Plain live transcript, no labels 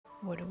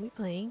What are we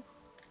playing?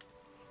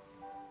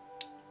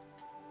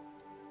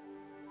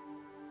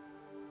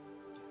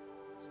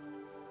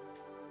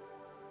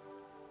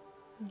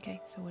 Okay,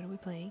 so what are we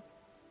playing?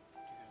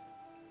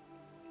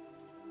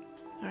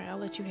 Alright, I'll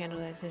let you handle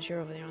that since you're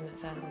over there on that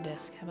side of the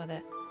desk. How about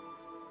that?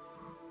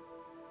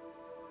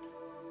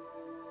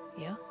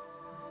 Yeah?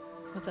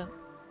 What's up?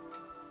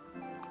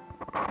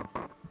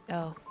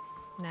 Oh,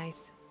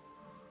 nice.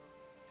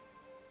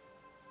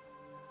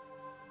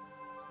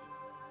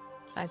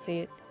 I see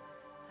it.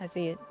 I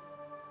see it.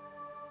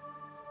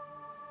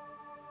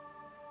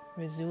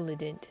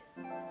 Resolident.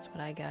 That's what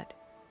I got.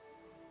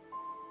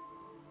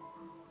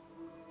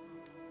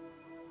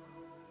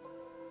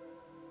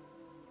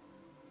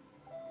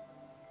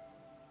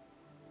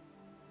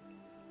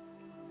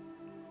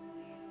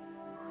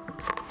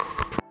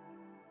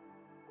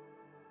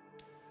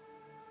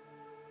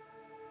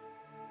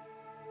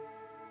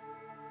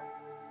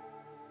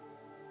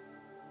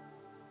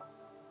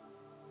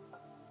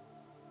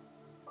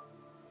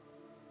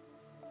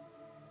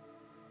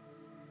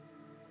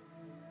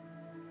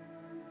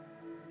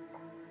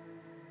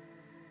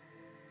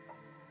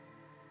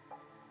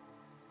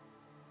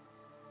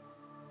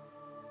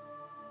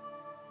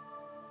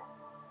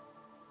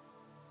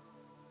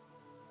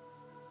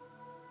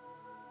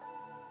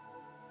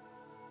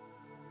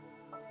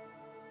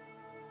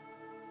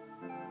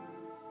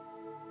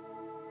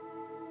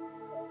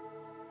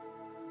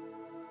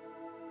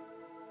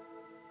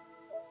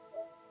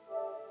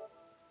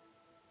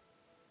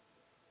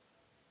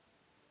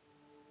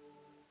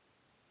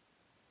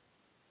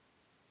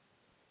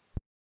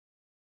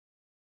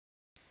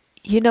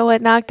 You know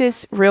what,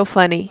 Noctis? Real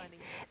funny.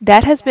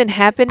 That has been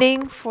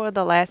happening for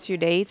the last few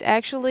days,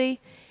 actually.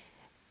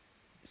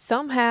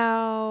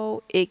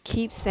 Somehow it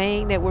keeps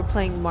saying that we're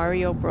playing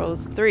Mario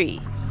Bros. 3.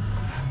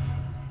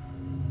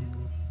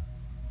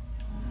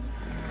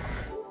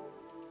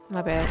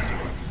 My bad.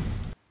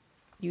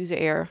 User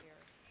error.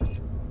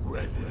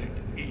 Resident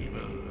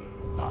Evil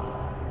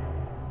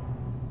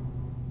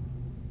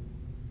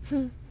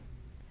 5.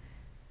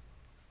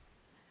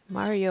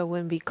 Mario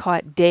wouldn't be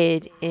caught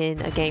dead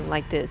in a game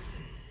like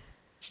this.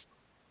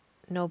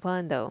 No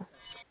pun, though.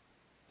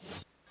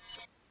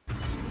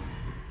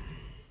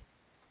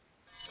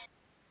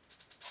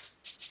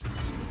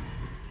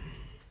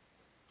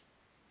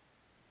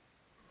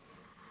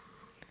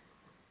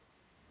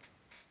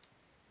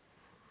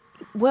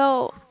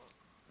 Well,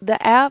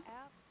 the app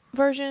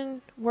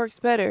version works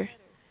better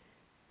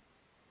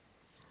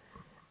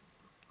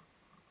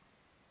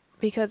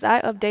because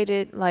I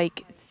updated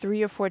like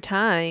 3 or 4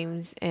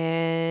 times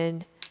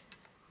and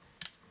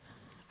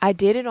I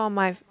did it on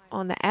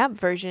the app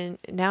version.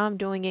 Now I'm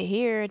doing it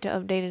here to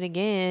update it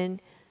again.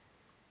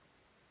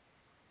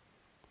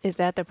 Is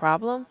that the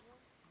problem?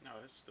 No,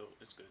 it's good.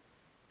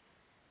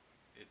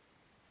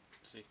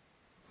 See.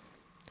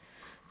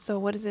 So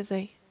what does it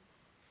say?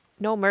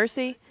 No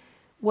mercy?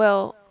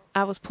 Well,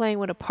 I was playing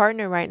with a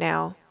partner right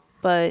now,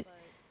 but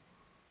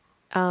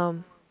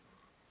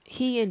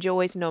he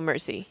enjoys No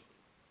Mercy.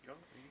 Go,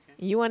 you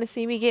can. You want to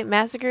see me get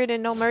massacred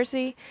in No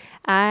Mercy?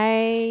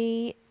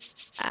 I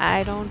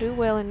don't do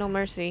well in No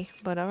Mercy,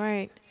 but all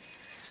right.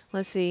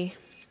 Let's see.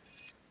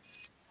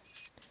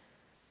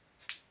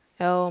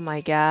 Oh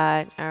my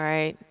God. All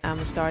right. I'm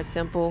going to start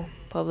simple.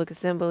 Public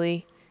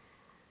assembly.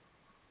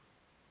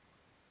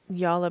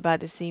 Y'all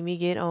about to see me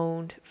get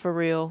owned. For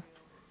real.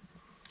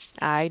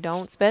 I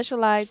don't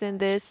specialize in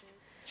this.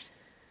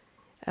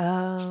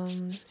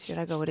 Should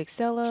I go with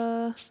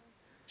Excella?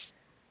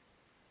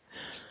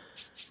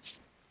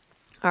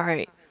 All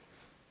right.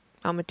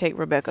 I'm going to take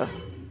Rebecca.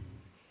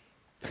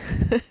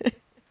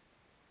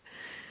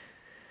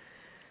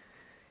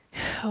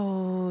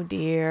 Oh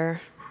dear.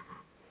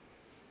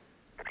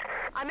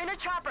 I'm in a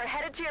chopper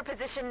headed to your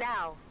position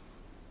now.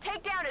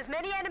 Take down as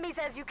many enemies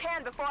as you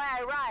can before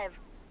I arrive.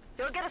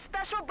 You'll get a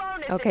special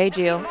bonus. Okay,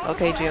 Jill.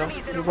 Okay, Jill.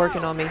 You're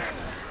working on me.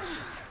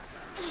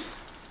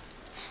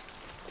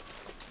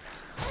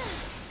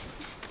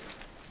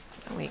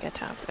 Oh, we ain't got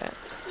time for that.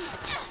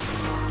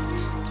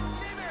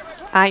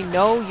 I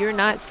know you're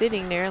not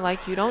sitting there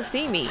like you don't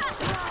see me.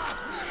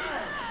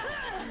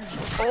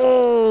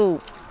 Oh!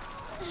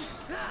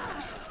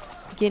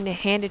 Getting it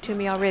handed to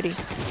me already.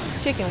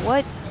 Chicken,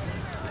 what?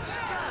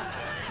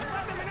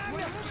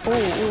 Ooh,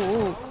 ooh,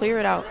 ooh. Clear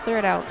it out. Clear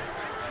it out.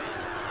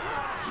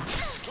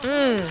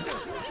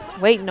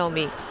 Waiting on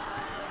me.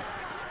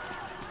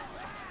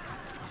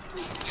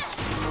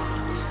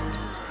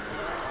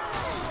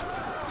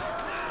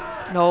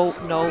 No,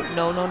 no,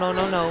 no, no, no,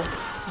 no, no.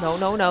 No,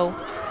 no, no.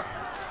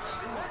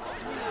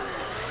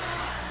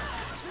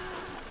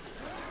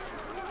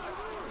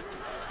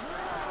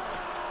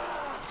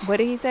 What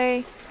did he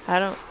say? I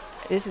don't...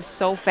 This is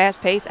so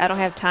fast-paced, I don't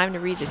have time to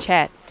read the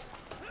chat.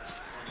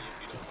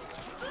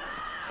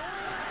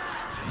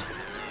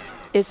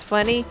 It's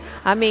funny.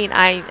 I mean,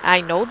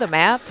 I know the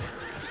map,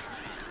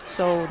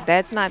 so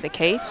that's not the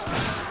case.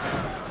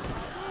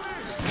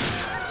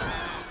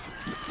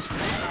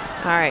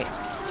 All right.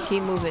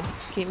 Keep moving.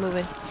 Keep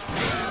moving.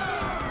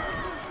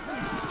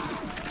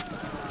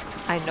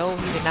 I know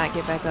he did not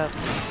get back up.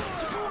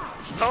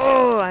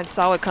 Oh, I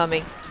saw it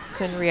coming.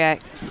 Couldn't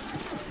react.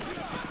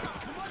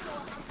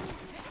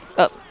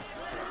 Up.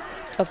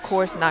 Of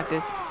course,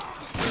 Noctis.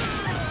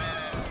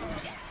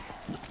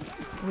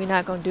 We're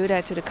not gonna do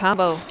that to the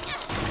combo.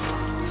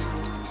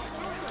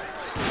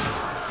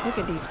 Look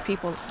at these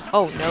people.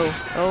 Oh no.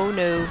 Oh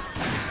no.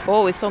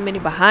 Oh, it's so many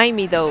behind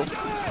me though.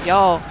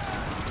 Y'all.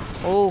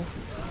 Oh,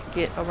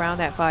 get around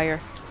that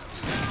fire.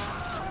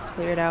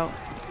 Clear it out.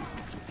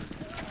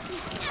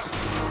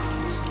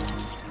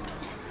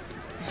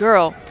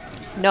 Girl.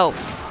 No.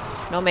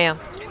 No, ma'am.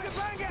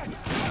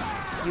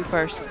 You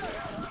first.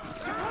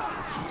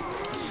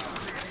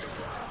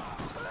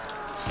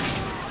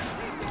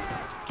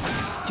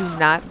 Do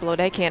not blow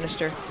that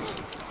canister.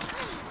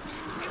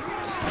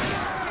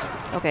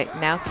 Okay,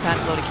 now's the time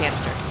to blow the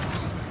canister.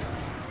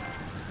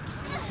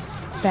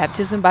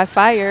 Baptism by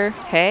fire.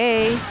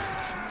 Hey.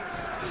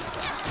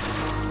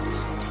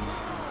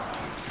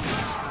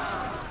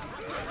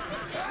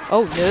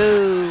 Oh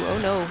no. Oh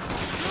no.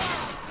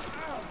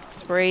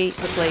 Spray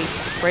the place.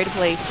 Spray the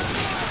place.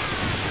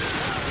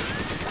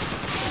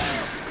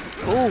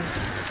 Ooh.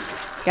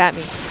 Got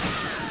me.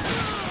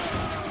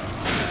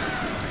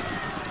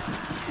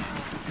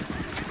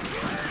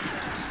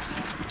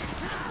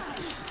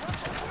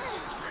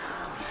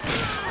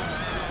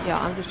 Yeah,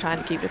 I'm just trying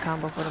to keep the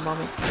combo for the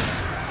moment.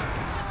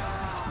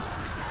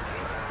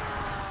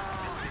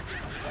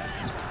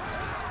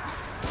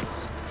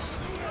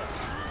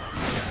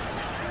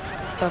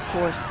 Of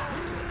course.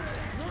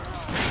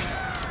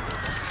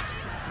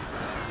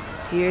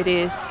 Here it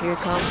is. Here it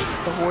comes.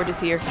 The horde is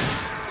here.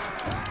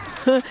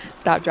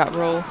 Stop, drop,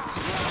 roll.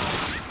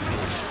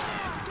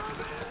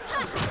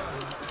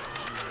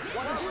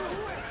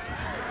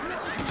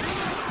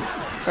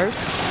 First.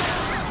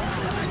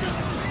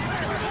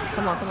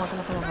 Come on, come on, come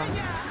on, come on, come on.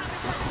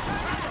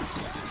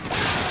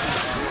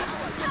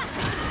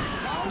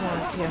 Come on,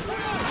 yeah.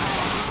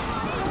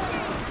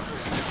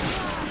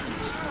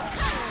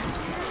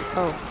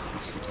 Oh.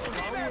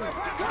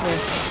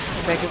 Yes,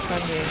 Vegas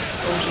from here.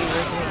 OG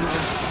Resident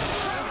Evil.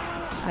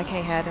 I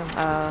can't have him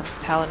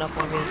piling up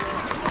on me.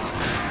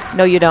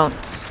 No, you don't.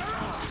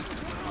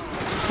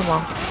 Come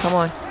on, come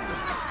on.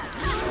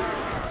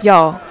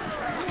 Y'all,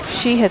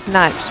 she has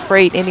not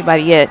sprayed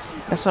anybody yet.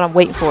 That's what I'm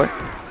waiting for.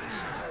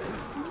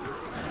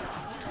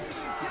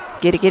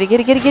 Get it, get it, get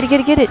it, get it, get it, get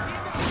it, get it.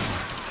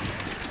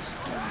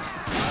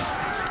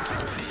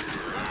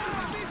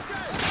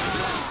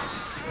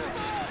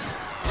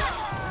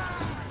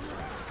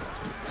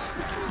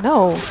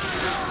 No,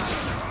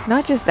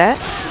 not just that.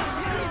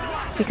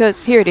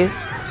 Because here it is,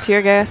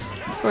 tear gas,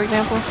 for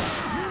example.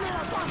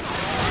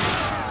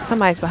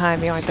 Somebody's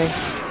behind me, aren't they?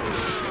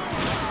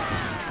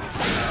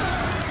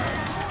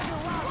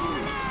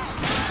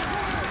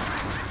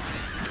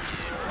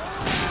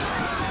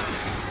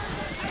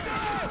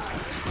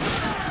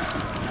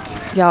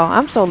 Y'all,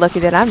 I'm so lucky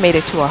that I made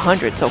it to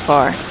 100 so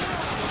far.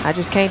 I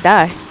just can't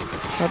die.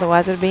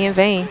 Otherwise it'd be in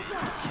vain.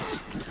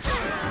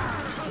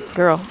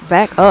 Girl,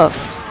 back up.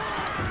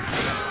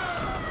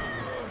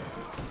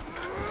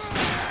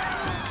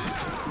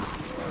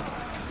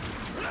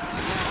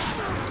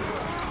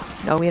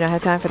 No, we don't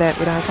have time for that.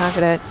 We don't have time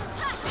for that.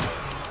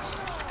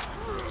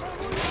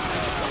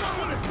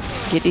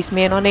 Get these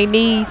men on their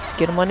knees.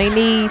 Get them on their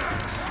knees.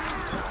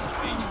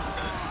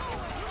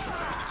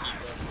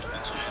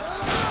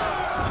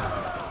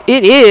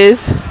 It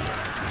is.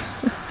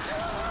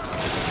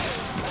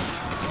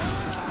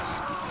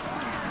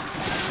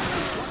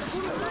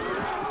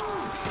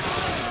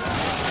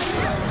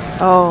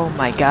 Oh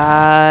my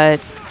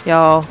God,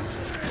 y'all.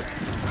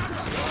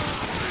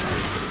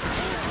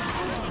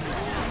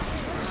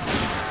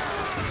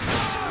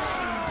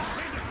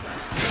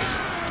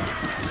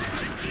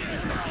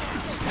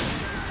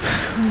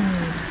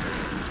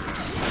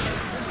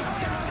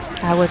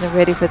 I wasn't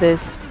ready for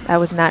this. I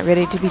was not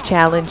ready to be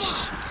challenged.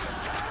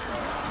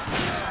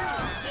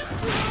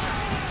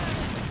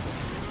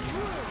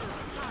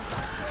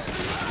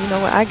 You know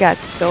what? I got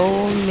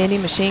so many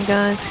machine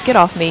guns. Get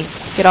off me.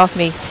 Get off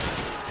me.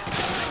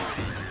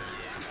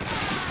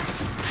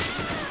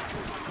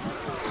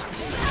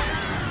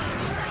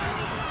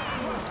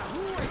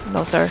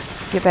 No, sir.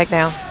 Get back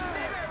down.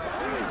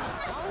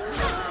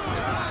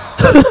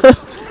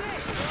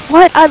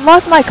 What? I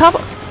lost my combo.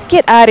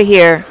 Get out of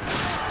here.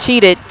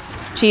 Cheated.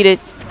 Cheated.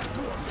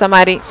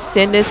 Somebody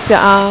send this to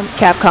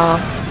Capcom.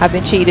 I've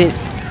been cheated.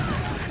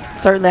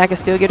 Certainly I can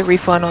still get a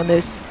refund on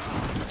this.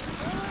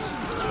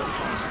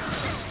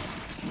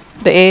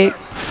 The egg.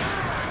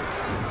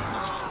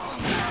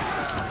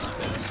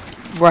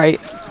 Right.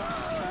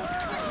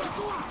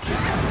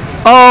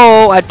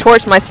 Oh, I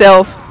torched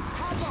myself.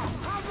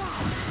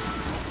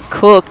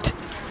 Cooked.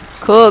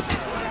 Cooked.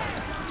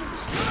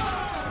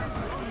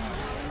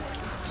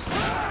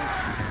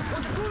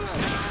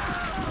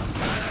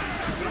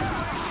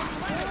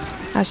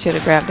 I should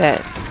have grabbed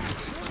that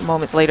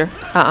moments later.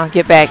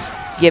 Get back.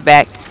 Get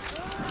back.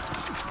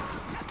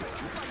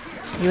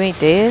 You ain't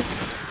dead?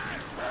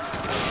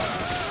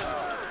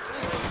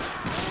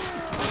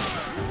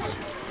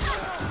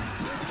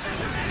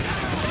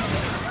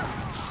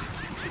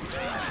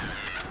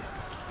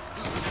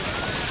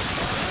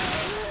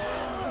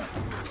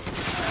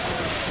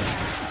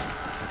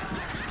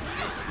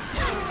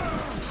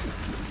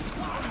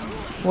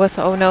 What's...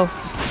 Oh, no.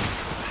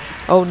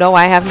 Oh, no,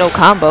 I have no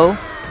combo.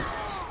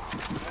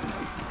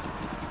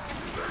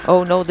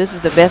 Oh, no, this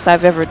is the best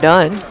I've ever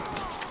done.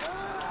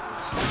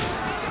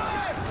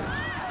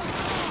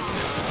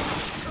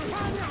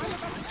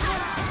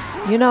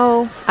 You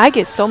know, I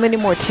get so many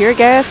more tear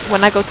gas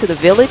when I go to the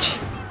village,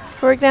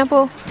 for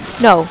example.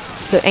 No,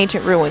 the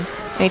ancient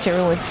ruins. Ancient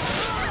ruins.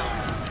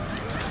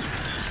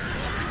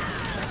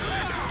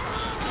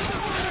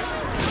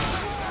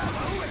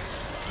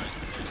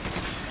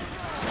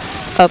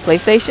 A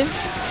PlayStation?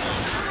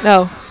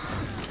 No.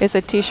 It's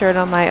a t-shirt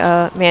on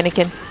my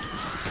mannequin.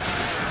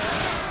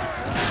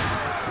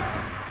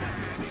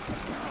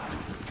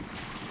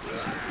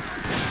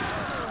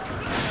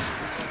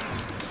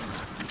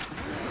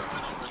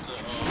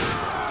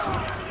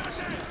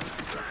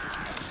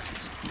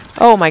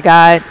 Oh my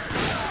god.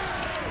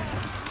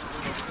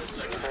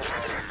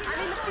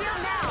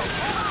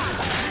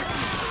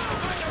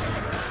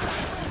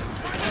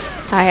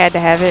 I had to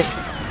have it.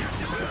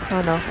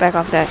 Oh no, back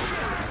off that.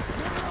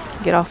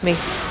 Get off me.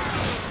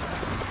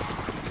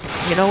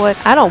 You know what?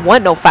 I don't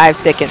want no 5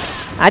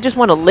 seconds. I just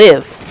want to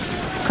live.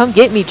 Come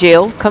get me,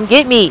 Jill. Come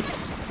get me.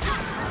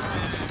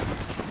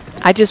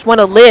 I just want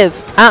to live.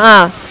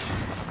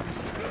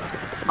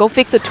 Go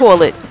fix a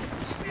toilet.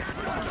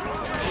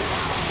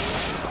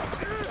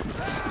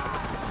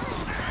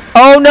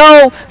 Oh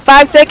no!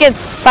 5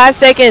 seconds! 5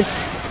 seconds!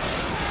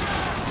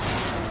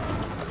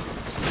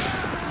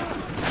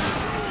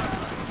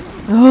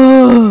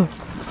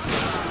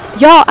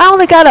 Y'all, I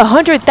only got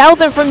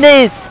 100,000 from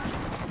this!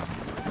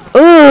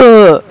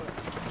 Ugh!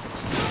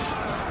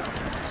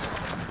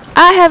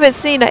 I haven't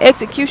seen an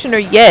executioner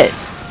yet.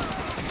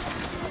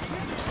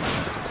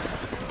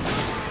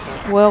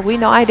 Well, we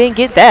know I didn't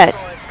get that.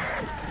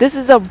 This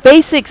is a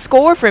basic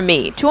score for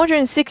me.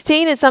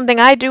 216 is something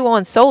I do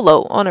on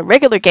solo, on a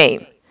regular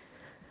game.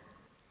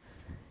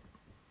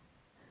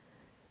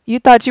 You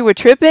thought you were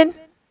tripping?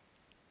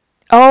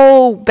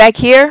 Oh, back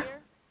here?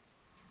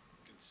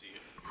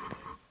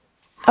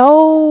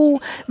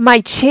 Oh, my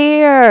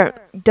chair.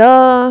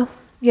 Duh.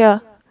 Yeah.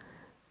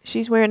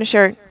 She's wearing a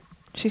shirt.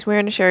 She's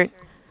wearing a shirt.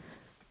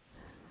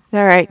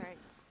 All right.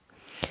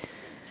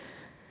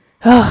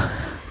 Oh,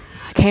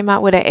 I came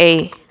out with an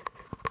A.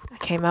 I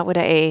came out with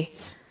an A.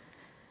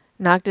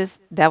 Noctis,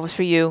 that was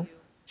for you.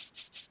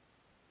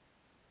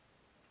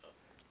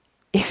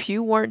 If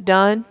you weren't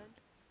done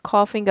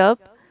coughing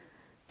up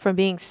from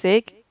being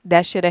sick,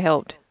 that should have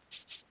helped.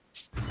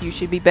 You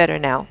should be better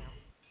now.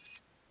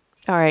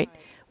 All right.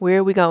 Where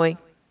are we going?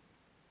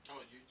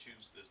 Oh, you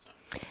choose this time.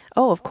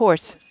 Oh, of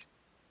course.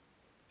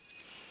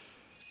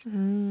 All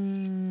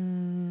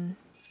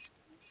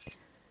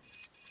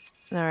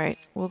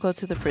right. We'll go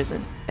to the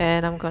prison.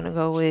 And I'm going to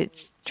go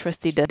with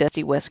Trusty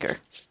Dusty Wesker.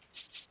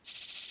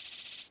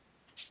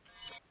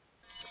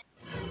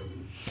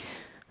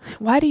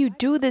 Why do you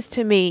do this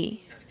to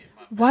me?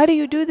 Why do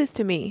you do this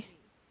to me?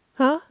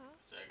 Huh?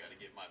 So I gotta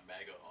get my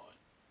MAGA on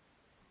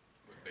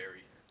with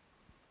Barry.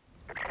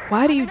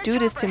 Why do you do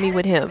this to me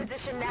with him?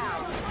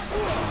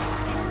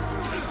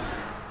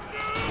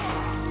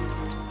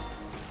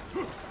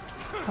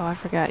 Oh, I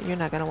forgot. You're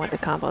not going to want to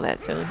combo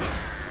that soon.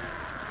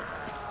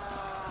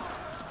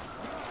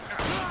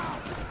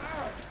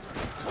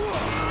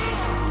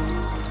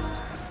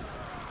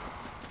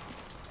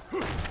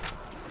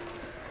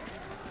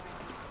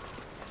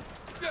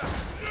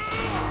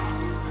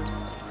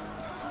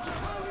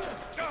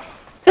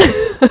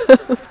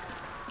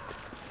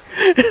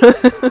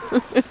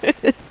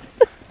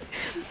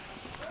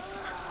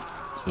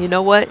 You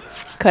know what?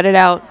 Cut it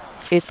out.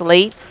 It's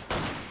late.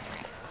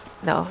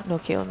 No, no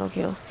kill, no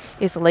kill.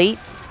 It's late.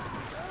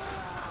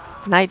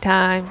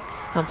 Nighttime.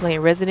 I'm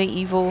playing Resident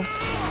Evil.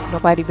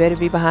 Nobody better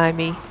be behind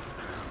me.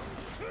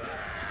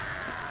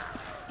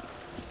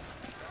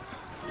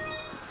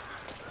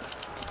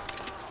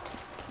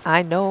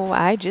 I know,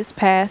 I just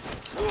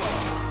passed.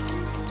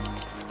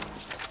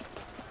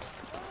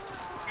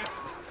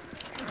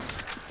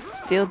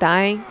 Still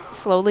dying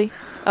slowly.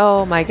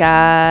 Oh my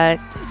god.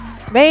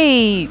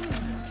 Babe!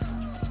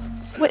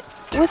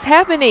 What's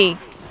happening?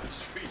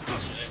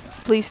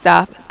 Please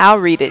stop. I'll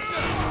read it.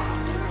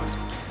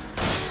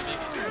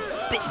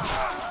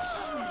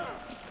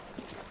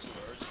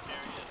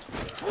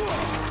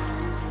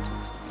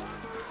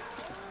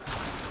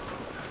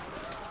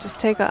 Just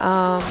take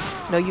a,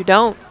 no you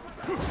don't.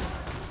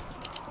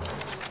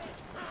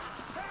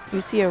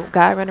 You see a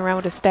guy running around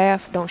with a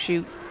staff, don't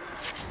shoot.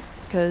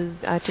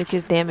 Because I took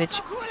his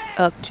damage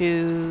up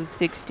to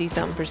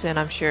 60-something%,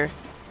 I'm sure.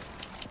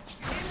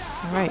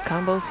 Alright,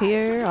 combos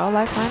here. All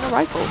I find are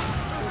rifles.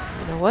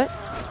 You know what?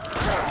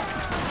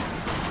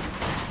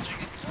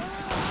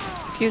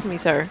 Excuse me,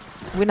 sir.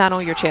 We're not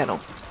on your channel.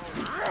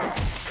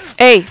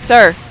 Hey,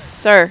 sir.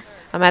 Sir.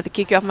 I'm gonna have to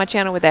kick you off my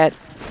channel with that.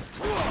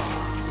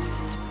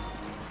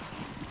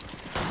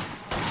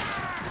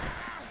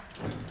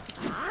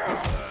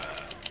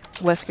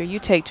 Wesker, you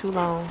take too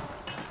long.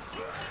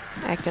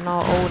 Acting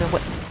all old and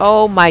what?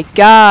 Oh my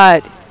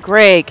god.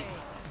 Greg.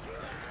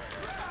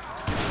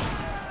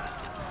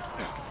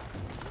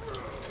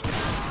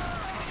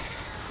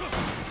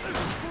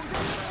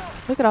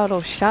 at all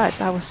those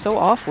shots I was so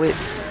off with.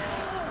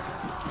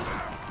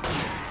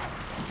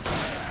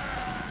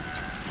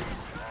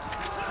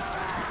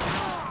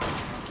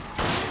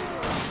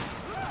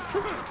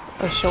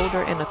 A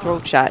shoulder and a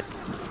throat shot.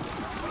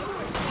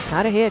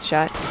 Not a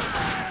headshot.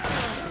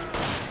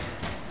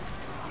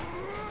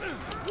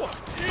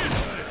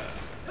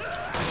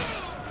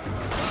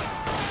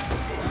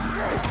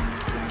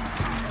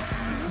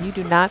 You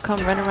do not come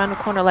running around the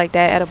corner like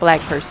that at a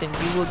black person.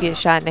 You will get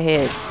shot in the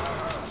head.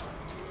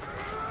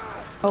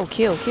 Oh,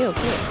 kill, kill,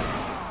 kill.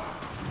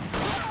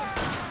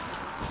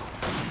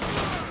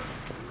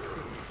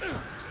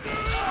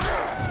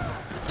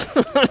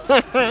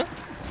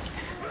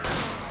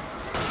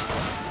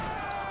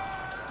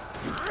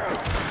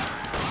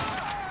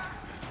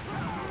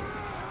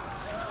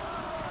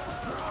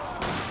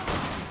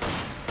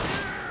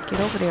 Get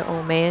over there,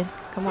 old man.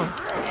 Come on.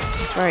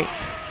 That's right.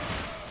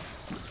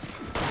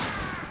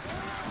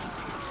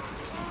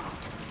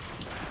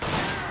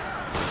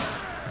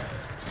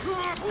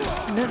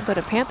 Nothing but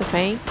a Panther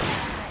fang.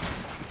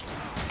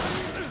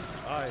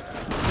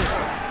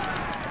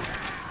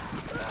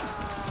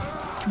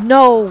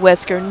 No,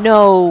 Wesker,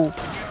 no.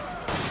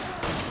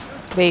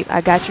 Babe, I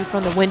got you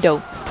from the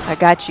window. I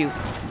got you.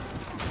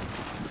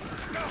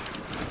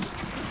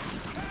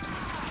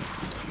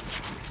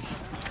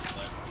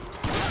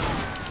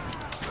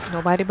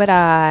 Nobody but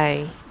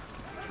I.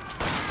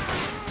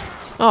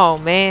 Oh,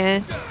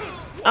 man.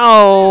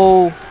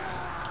 Oh.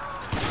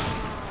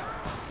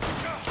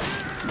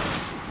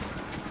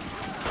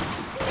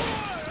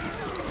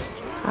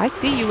 I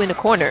see you in the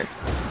corner.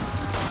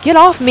 Get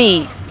off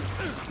me.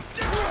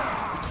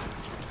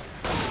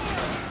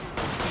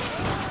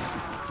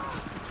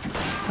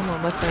 Come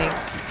on, Mustang.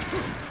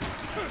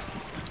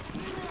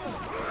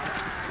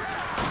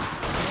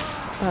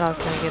 Thought I was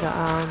gonna get a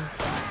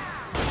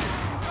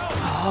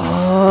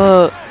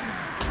oh.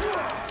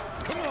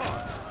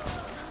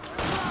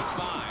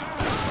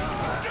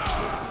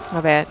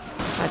 My bad.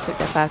 I took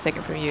that 5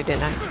 second from you,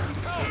 didn't I?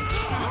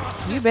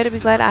 You better be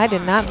glad I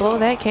did not blow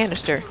that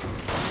canister.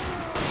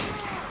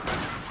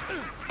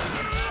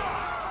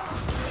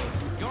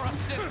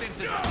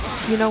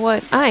 You know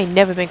what? I ain't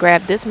never been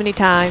grabbed this many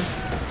times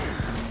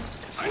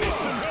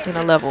in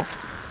a level.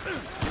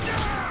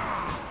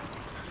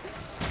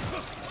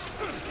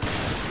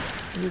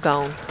 You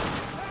gone.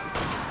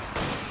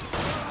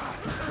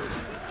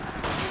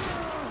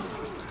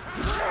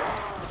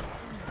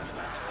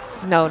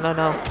 No, no,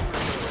 no.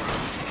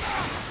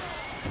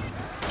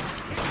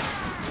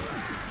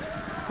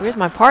 Where's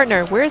my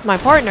partner? Where's my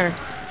partner?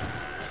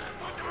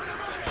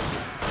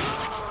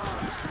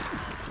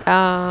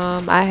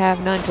 I have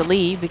none to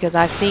leave because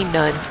I've seen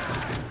none.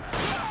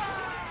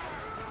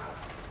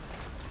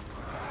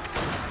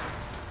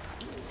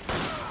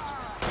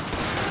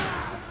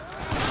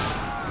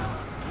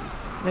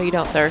 No, you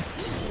don't, sir.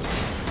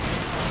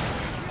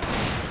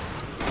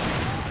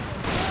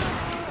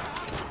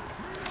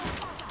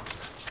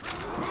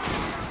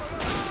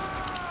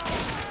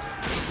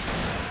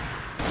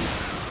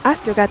 I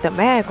still got the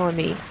mag on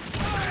me.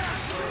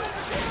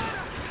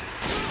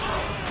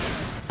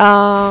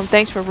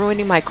 Thanks for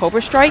ruining my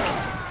Cobra Strike.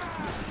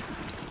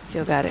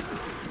 Still got it.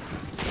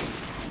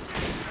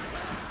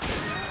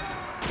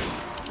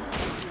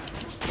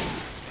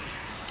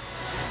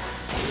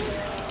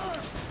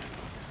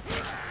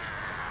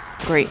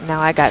 Great,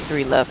 now I got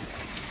 3 left.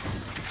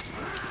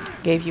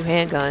 Gave you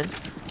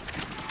handguns.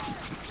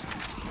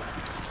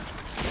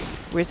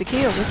 Where's the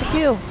kill? Where's the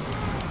kill?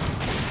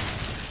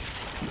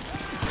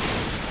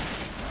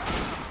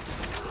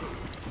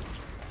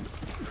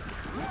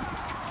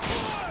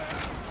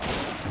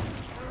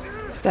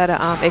 Is that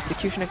a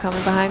executioner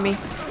coming behind me?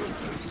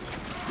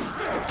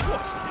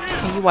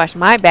 Can you watch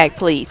my back,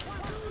 please?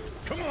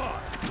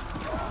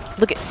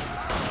 Look at,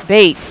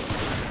 babe.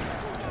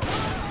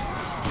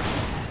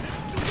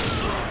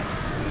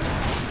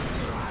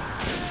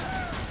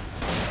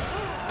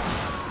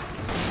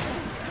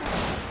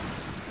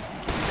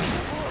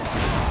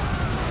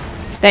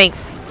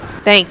 Thanks.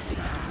 Thanks.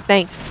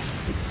 Thanks.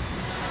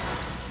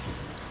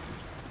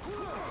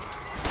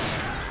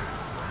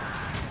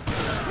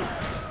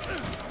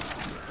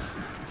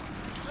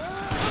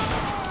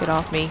 Get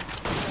off me.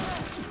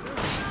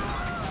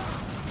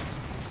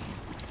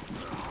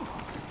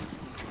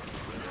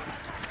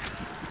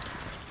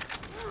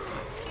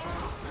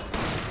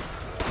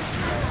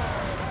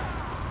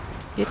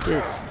 Get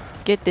this.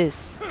 Get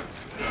this.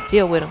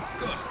 Deal with him.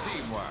 Good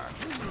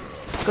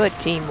teamwork. Good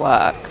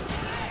teamwork.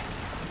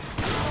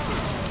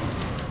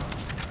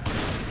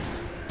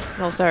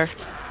 No, sir.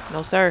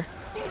 No, sir.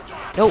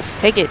 Nope.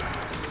 Take it.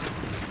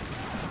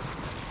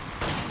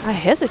 I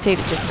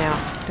hesitated just now.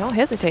 Don't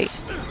hesitate.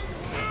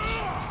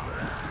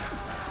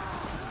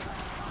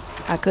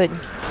 I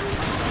couldn't.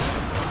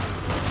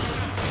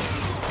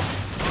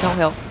 Don't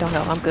help. Don't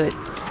help. I'm good.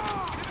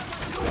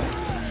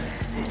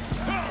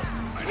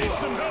 I need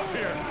some help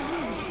here.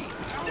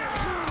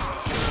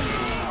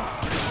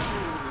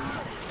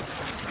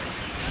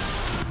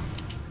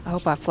 I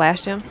hope I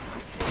flashed him.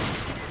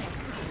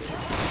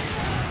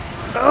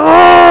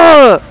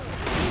 Ugh!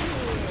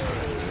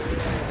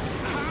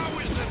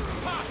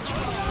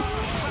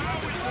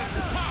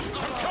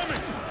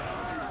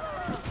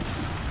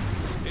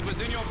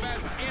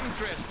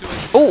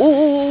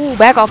 ooh,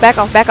 back off, back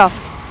off, back off.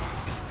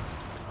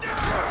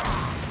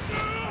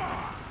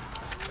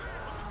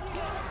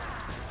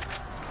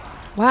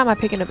 Why am I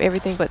picking up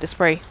everything but the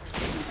spray?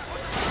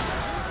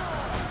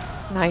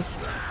 Nice.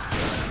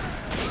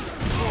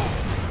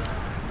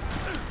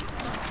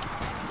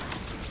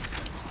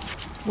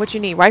 What you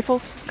need,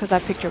 rifles? Because I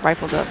picked your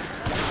rifles up.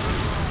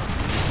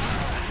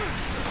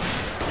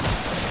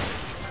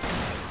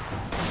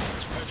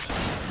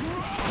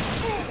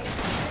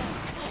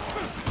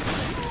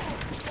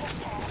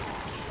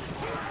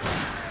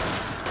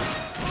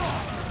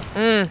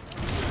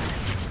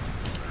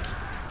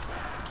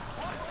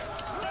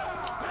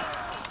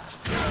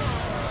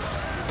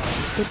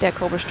 Get that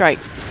Cobra Strike.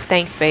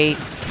 Thanks, Fade.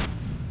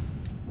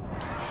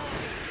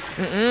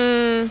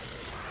 I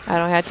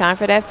don't have time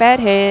for that fat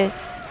head.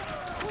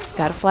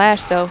 Got a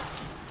flash, though.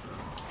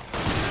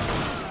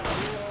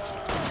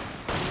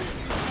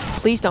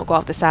 Please don't go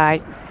off the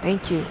side.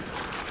 Thank you.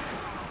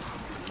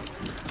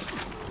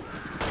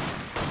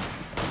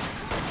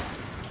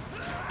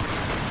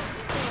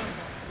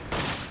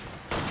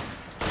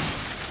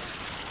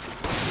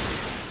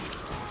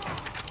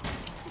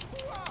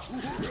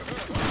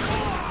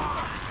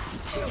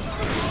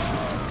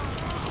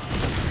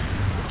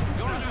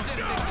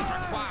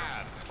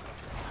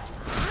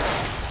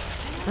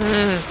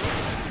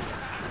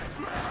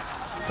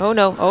 Oh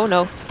no, oh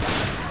no.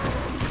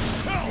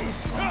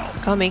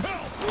 Coming.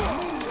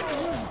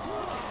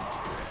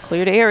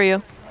 Clear the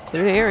area.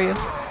 Clear the area.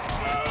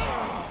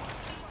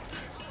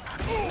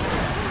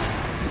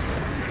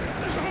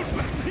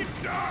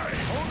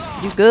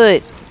 You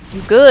good.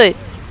 You good.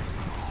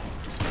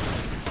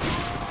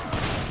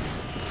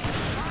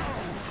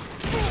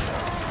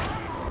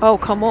 Oh,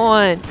 come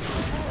on.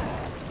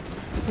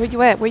 Where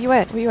you at? Where you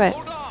at? Where you at?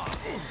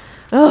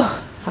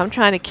 Oh, I'm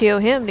trying to kill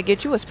him to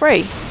get you a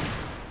spray.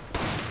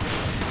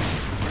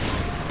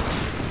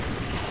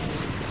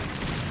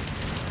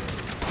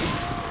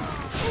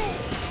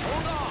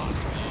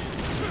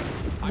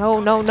 No,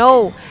 no,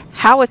 no.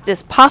 How is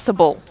this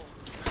possible?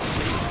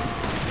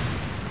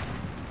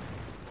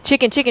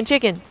 Chicken, chicken,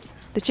 chicken.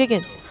 The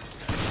chicken.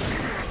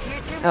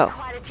 Oh.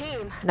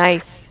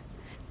 Nice.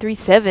 3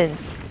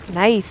 7s.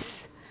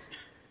 Nice.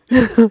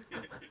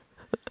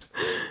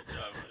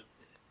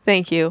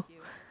 Thank you.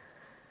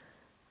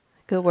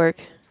 Good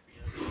work.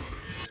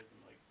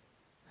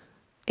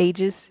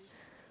 Ages.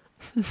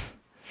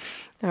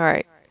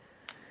 Alright.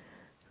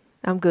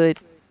 I'm good.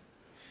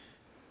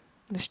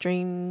 The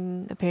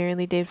stream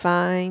apparently did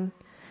fine.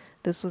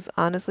 This was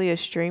honestly a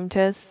stream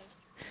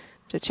test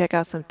to check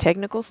out some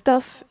technical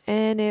stuff,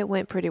 and it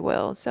went pretty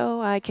well, so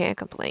I can't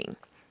complain.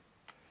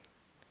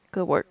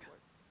 Good work.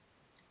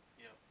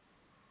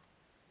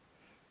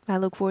 I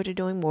look forward to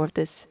doing more of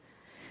this,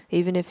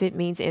 even if it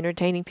means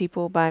entertaining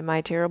people by my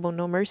terrible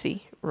No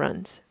Mercy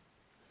runs.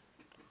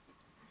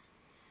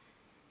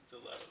 It's a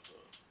lot of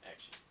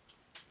action.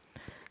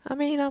 I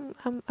mean,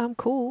 I'm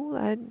cool.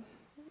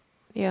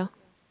 Yeah.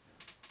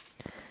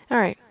 All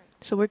right.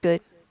 So we're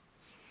good.